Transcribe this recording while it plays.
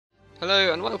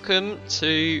Hello and welcome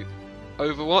to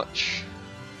Overwatch.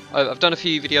 I've done a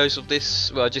few videos of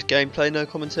this, well just gameplay, no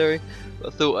commentary,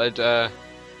 but I thought I'd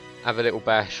have a little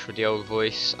bash with the old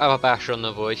voice. Have a bash on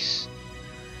the voice.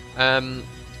 I'm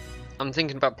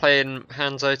thinking about playing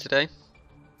Hanzo today.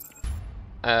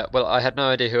 Well, I had no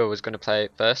idea who I was going to play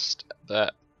first,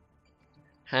 but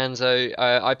Hanzo,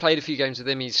 I played a few games with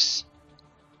him. He's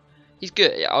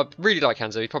good. I really like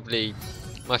Hanzo. He's probably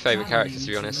my favourite character, to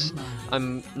be honest.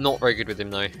 I'm not very good with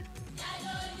him though.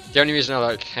 The only reason I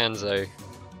like Hanzo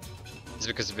is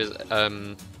because of his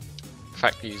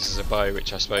fact he uses a bow,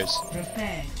 which I suppose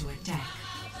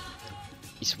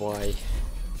is why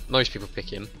most people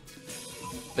pick him.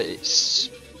 But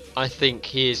I think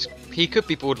he could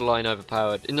be borderline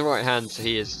overpowered. In the right hands,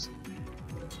 he is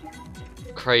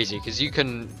crazy because you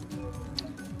can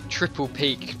triple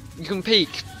peek. You can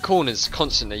peek corners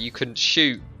constantly. You can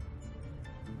shoot.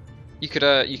 You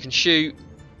can shoot,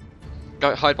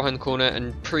 go hide behind the corner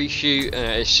and pre-shoot.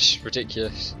 It's just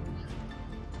ridiculous.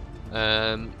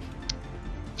 For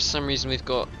some reason we've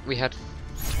got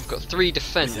 3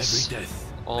 defense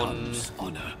on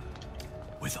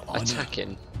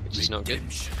attacking, which is not good.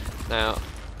 Now,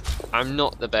 I'm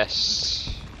not the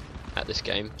best at this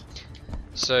game,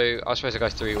 so I suppose I'll go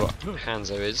through what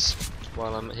Hanzo is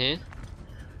while I'm here.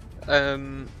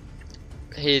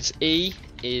 His E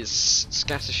is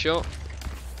scatter shot.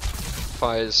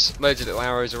 Fires loads of little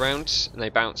arrows around, and they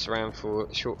bounce around for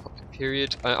a short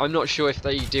period. I'm not sure if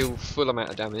they deal full amount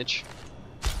of damage.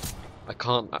 I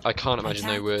can't imagine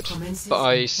they would,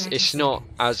 but it's not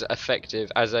as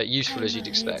effective, as useful as you'd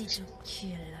expect.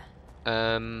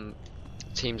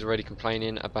 Team's already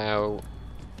complaining about.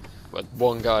 Well,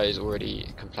 one guy is already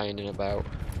complaining about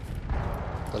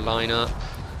the lineup.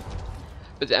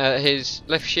 But his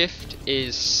left shift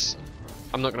is.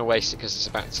 I'm not going to waste it because it's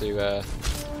about to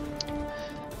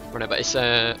run out. But it's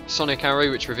a sonic arrow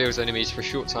which reveals enemies for a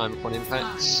short time upon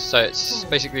impact. So it's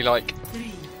basically like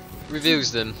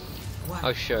reveals them.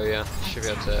 I'll show you. Should be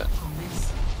able to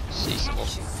see some more.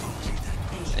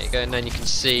 There you go, and then you can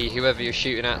see whoever you're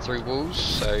shooting at through walls.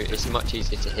 So it's much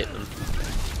easier to hit them.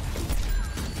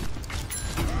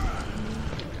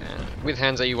 With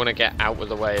Hanzo, you want to get out of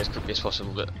the way as quickly as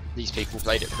possible. But these people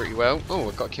played it pretty well. Oh,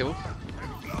 I got killed.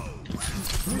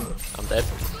 I'm dead.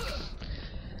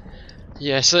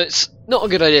 Yeah, so it's not a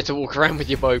good idea to walk around with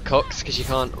your bow cocked because you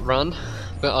can't run.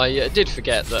 But I did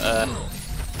forget that.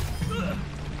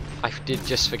 I did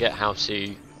just forget how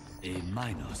to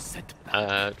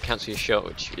cancel your shot,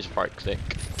 which is right click.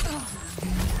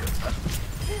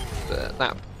 But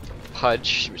that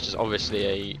Pudge, which is obviously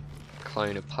a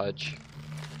clone of Pudge,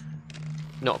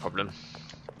 not a problem.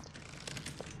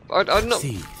 I'm not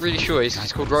really sure.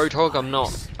 He's called Roadhog. I'm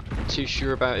not too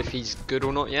sure about if he's good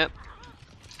or not yet.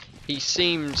 He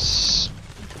seems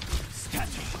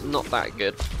not that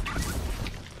good.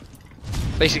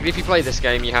 Basically, if you play this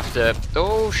game, you have to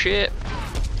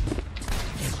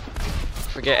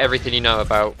forget everything you know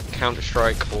about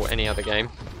Counter-Strike or any other game.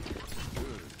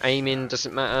 Aiming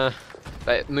doesn't matter,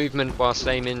 but movement whilst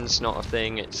aiming's not a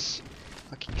thing. It's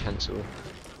fucking cancel.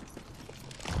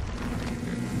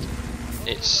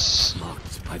 It's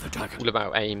all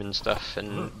about aim and stuff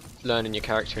and learning your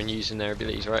character and using their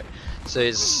abilities, right? So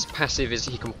his passive is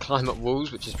he can climb up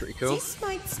walls, which is pretty cool.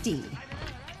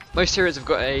 Most heroes have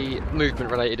got a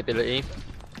movement related ability,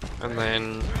 and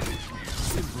then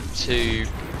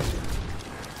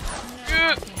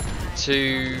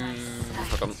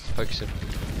hold on, focusing.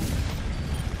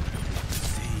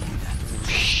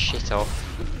 Shit off.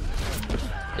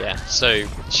 Yeah, so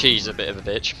she's a bit of a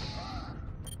bitch.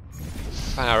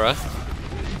 Farah,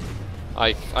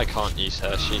 I can't use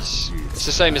her. It's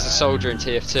the same as a soldier in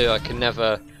TF2. I can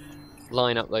never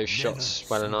line up those shots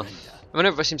well enough.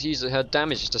 Whenever I seem to use her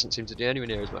damage, just doesn't seem to do anywhere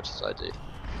near as much as I do.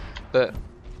 But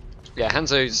yeah,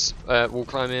 Hanzo's wall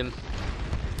climbing.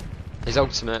 His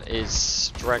ultimate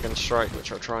is Dragon Strike,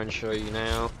 which I'll try and show you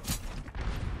now.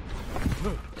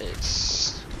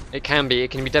 It can be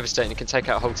devastating. It can take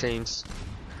out whole teams,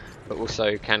 but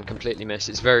also can completely miss.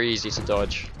 It's very easy to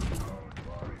dodge.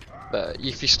 But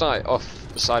if you start off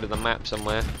the side of the map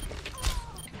somewhere,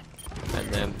 and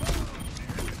then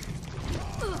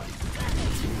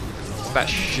that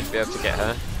should be able to get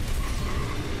her.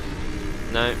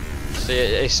 No, see,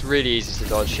 it's really easy to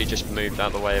dodge. She just moved out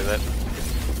of the way of it.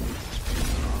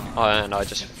 Oh, and I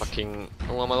just fucking.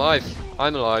 Oh, I'm alive.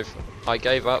 I'm alive. I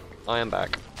gave up. I am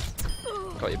back.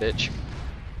 Got you, bitch.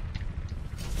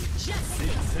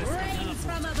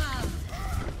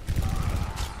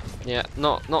 Yeah,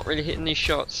 not really hitting these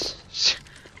shots.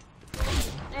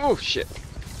 Oh shit.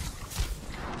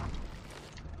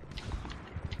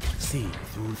 See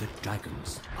through the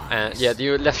dragon's And yeah,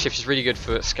 the left shift is really good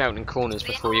for scouting corners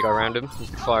before you go around them. You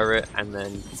can fire it and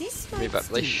then move up.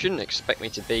 They shouldn't expect me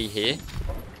to be here,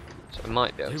 so I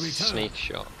might be able to sneak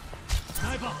shot.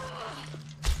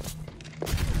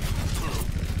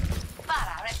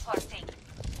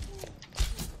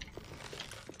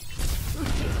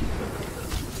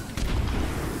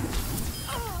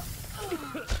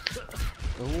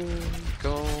 Oh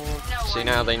god. See,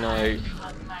 now they know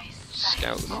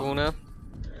scout the corner.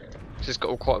 It's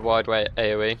got quite a wide way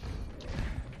AoE.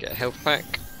 Get a health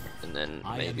pack, and then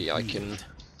maybe I can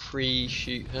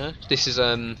pre-shoot her. This is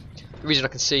the reason I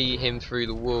can see him through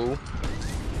the wall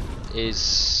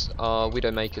is our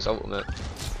Widowmaker's ultimate.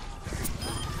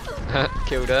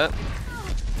 Killed her.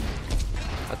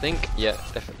 I think. Yeah,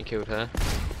 definitely killed her.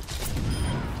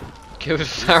 Killed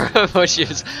Farah while she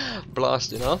was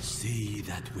blasting off. See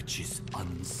that which is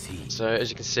unseen. So as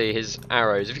you can see, his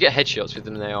arrows, if you get headshots with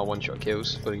them, they are one-shot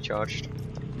kills, fully charged.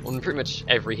 On pretty much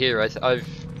every hero. I've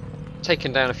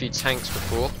taken down a few tanks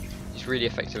before. He's really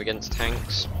effective against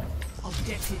tanks.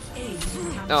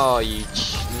 Oh, you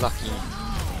lucky.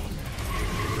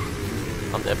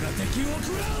 I'm dead.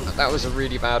 That was a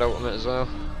really bad ultimate as well.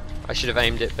 I should have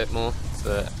aimed it a bit more,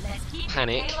 but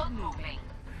panic.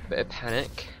 Bit of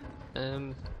panic.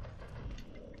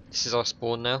 This is our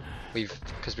spawn now.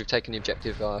 Because we've taken the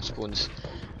objective, our spawns.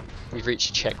 We've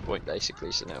reached a checkpoint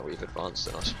basically, so now we've advanced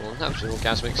in our spawn. That was an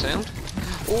orgasmic sound.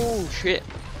 Oh shit!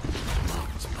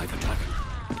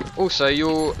 Also,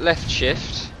 your left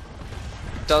shift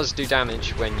does do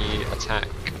damage when you attack,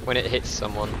 when it hits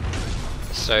someone.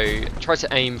 So try to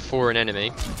aim for an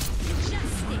enemy.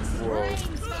 Whoa!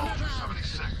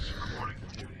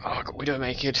 Oh, I got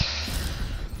Widowmakered.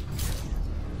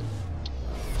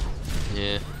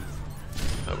 Yeah.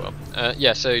 Oh well.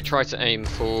 Yeah, so try to aim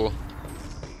for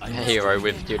a hero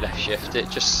with your left shift. It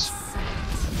just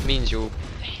means you'll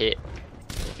hit.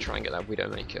 Try and get that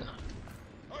Widowmaker.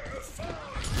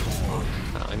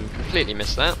 I completely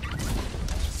missed that.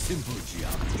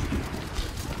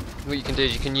 What you can do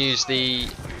is you can use the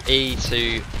E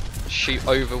to shoot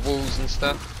over walls and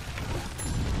stuff.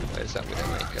 Where's that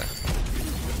Widowmaker?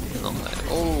 Not there.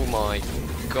 Oh my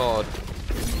god.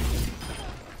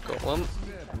 Got one.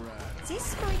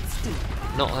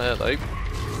 Not her though.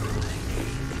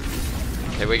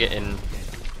 Okay, we're getting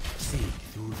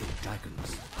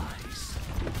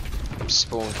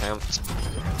spawn count.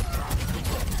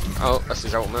 Oh, that's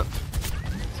his ultimate.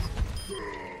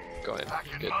 Got him.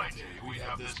 Good.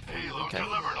 Okay,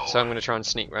 so I'm going to try and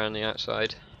sneak around the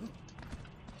outside.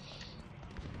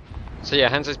 So yeah,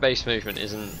 Hanzo's base movement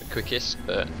isn't the quickest,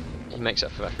 but he makes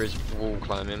up for that for his wall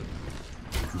climbing.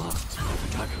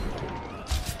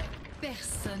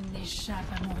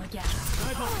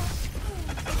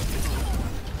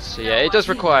 So yeah, it does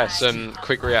require some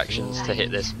quick reactions to hit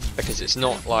this, because it's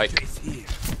not like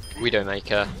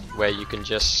Widowmaker where you can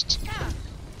you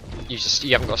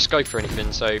haven't got a scope or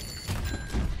anything, so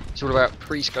it's all about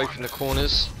pre-scoping the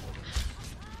corners.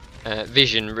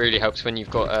 Vision really helps when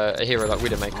you've got a hero like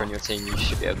Widowmaker on your team. You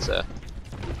should be able to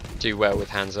do well with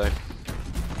Hanzo.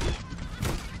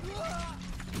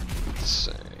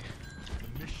 So,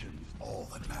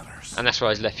 and that's why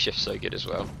his left shift's so good as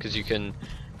well, because you can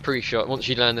pre-shot. Once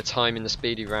you learn the time in the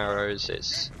speedy arrows,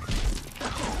 it's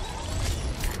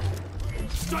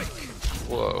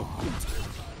whoa.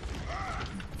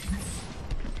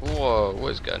 Whoa,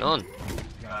 what is going on?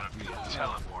 Gotta be a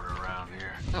teleporter around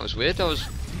here. That was weird, I was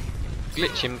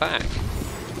glitching back.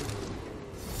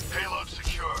 Payload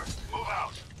secure. Move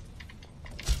out.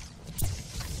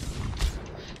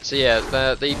 So yeah,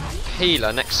 the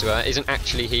healer next to her isn't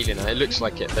actually healing her, it looks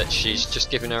like it, but she's just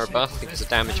giving her a buff because a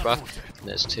damage buff. And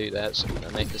there's two there, so I'm going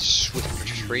to make a swift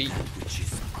retreat.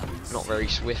 Not very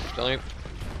swift though.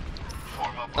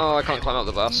 Oh, I can't climb up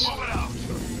the bus.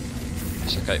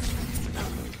 It's okay.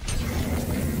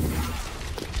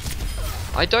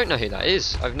 I don't know who that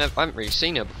is. I haven't really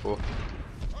seen her before.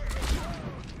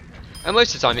 And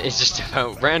most of the time it is just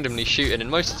about randomly shooting, and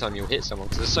most of the time you'll hit someone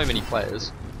because there's so many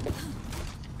players.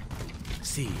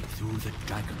 See through the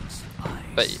dragon's eyes.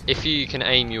 But if you can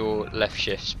aim your left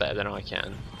shifts better than I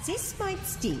can, This might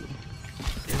sting.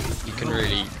 you can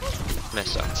really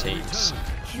mess up teams.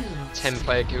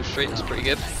 10-player kill streak, that's pretty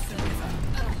good.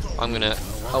 I'm gonna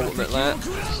ultimate that.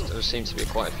 There seems to be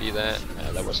quite a few there.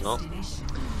 There was not.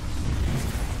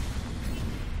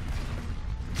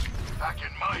 Back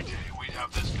in my day, we'd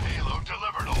have this payload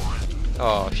delivered already.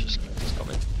 Oh, she's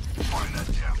coming. Find that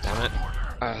Damn it.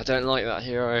 I don't like that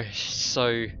hero. She's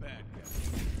so...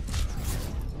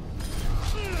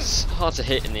 It's hard to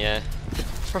hit in the air.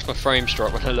 Plus my frames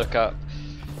drop when I look up.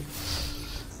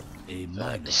 A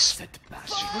minor setback.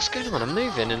 What's going on? I'm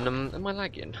moving and am I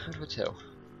lagging? How do I tell?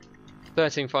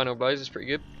 13 final blows is pretty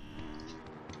good.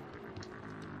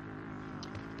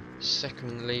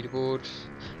 Second leaderboard.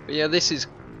 But yeah, this is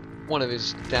one of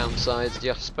his downsides,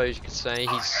 I suppose you could say.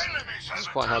 It's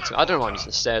quite hard to. I don't know why I'm using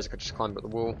the stairs. I could just climb up the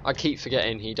wall. I keep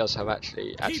forgetting he does have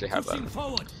actually have a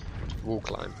wall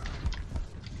climb.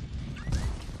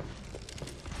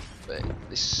 But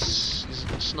this is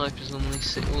snipers normally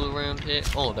sit all around here.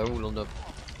 Oh, they're all on the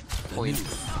point.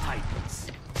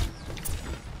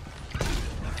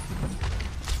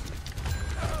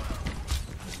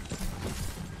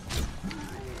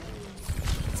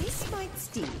 This might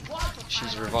sting.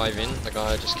 She's reviving the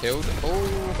guy I just killed. Oh.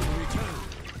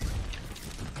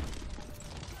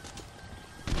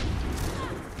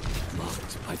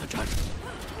 By the dragon.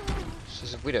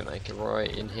 There's a Widowmaker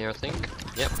right in here, I think.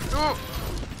 Yep. Oh.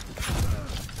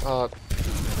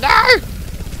 No!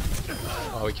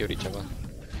 Oh, we killed each other.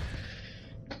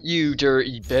 You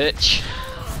dirty bitch.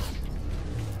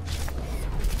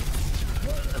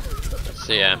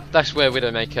 So yeah, that's where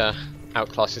Widowmaker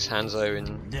outclasses Hanzo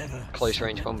in close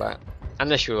range combat.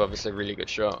 Unless you're obviously a really good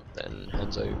shot, then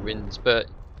Hanzo wins. But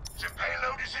The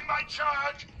payload is in my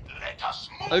charge. Let us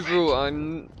move overall,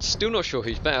 I'm still not sure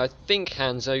who's better. I think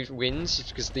Hanzo wins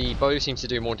because the bow seems to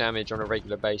do more damage on a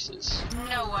regular basis.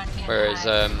 No one can Whereas,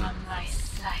 hide from my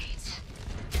sight.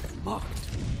 Marked.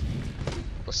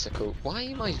 what's it called? Why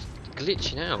am I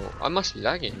glitching out? I must be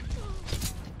lagging.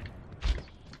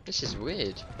 This is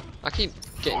weird. I keep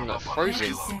getting like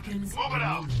frozen. Seconds. Move it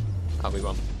out. Oh, we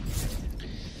won.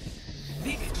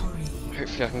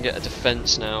 Hopefully I can get a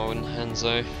defense now in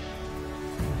Hanzo.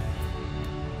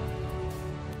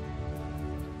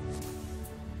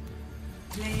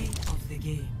 Play of the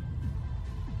game.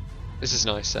 This is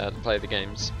nice to play the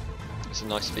games. It's a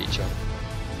nice feature.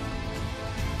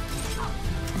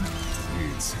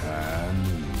 It's hand.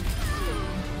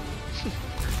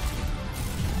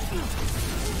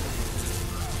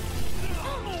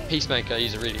 Peacemaker,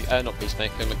 he's a really not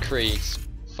Peacemaker, McCree's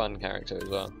fun character as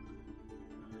well.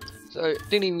 So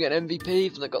didn't even get an MVP,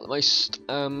 even though I got the most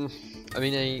I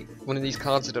mean one of these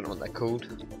cards, I don't know what they're called.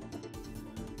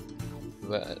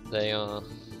 But they are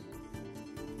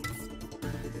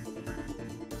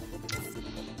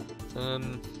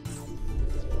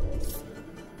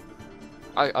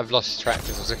I've lost track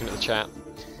because I was looking at the chat.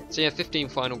 So yeah, 15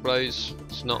 final blows.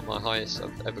 It's not my highest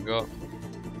I've ever got.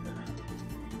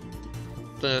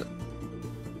 But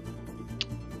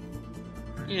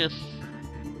yeah,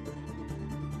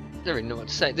 don't really know what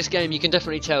to say. This game, you can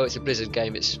definitely tell it's a Blizzard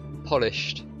game. It's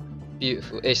polished,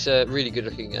 beautiful. It's a really good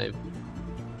looking game.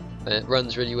 It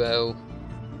runs really well.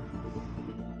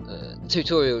 The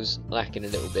tutorial's lacking a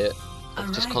little bit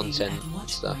of just content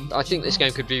stuff. I think this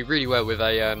game could do really well with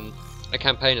a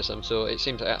campaign of some sort. It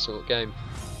seems like that sort of game.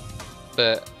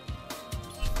 But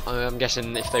I'm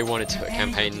guessing if they wanted to put a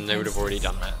campaign, they would have already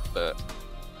done that. But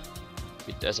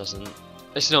it doesn't.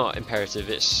 It's not imperative.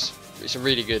 It's a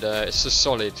really good. It's a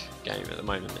solid game at the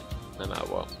moment, no matter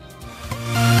what.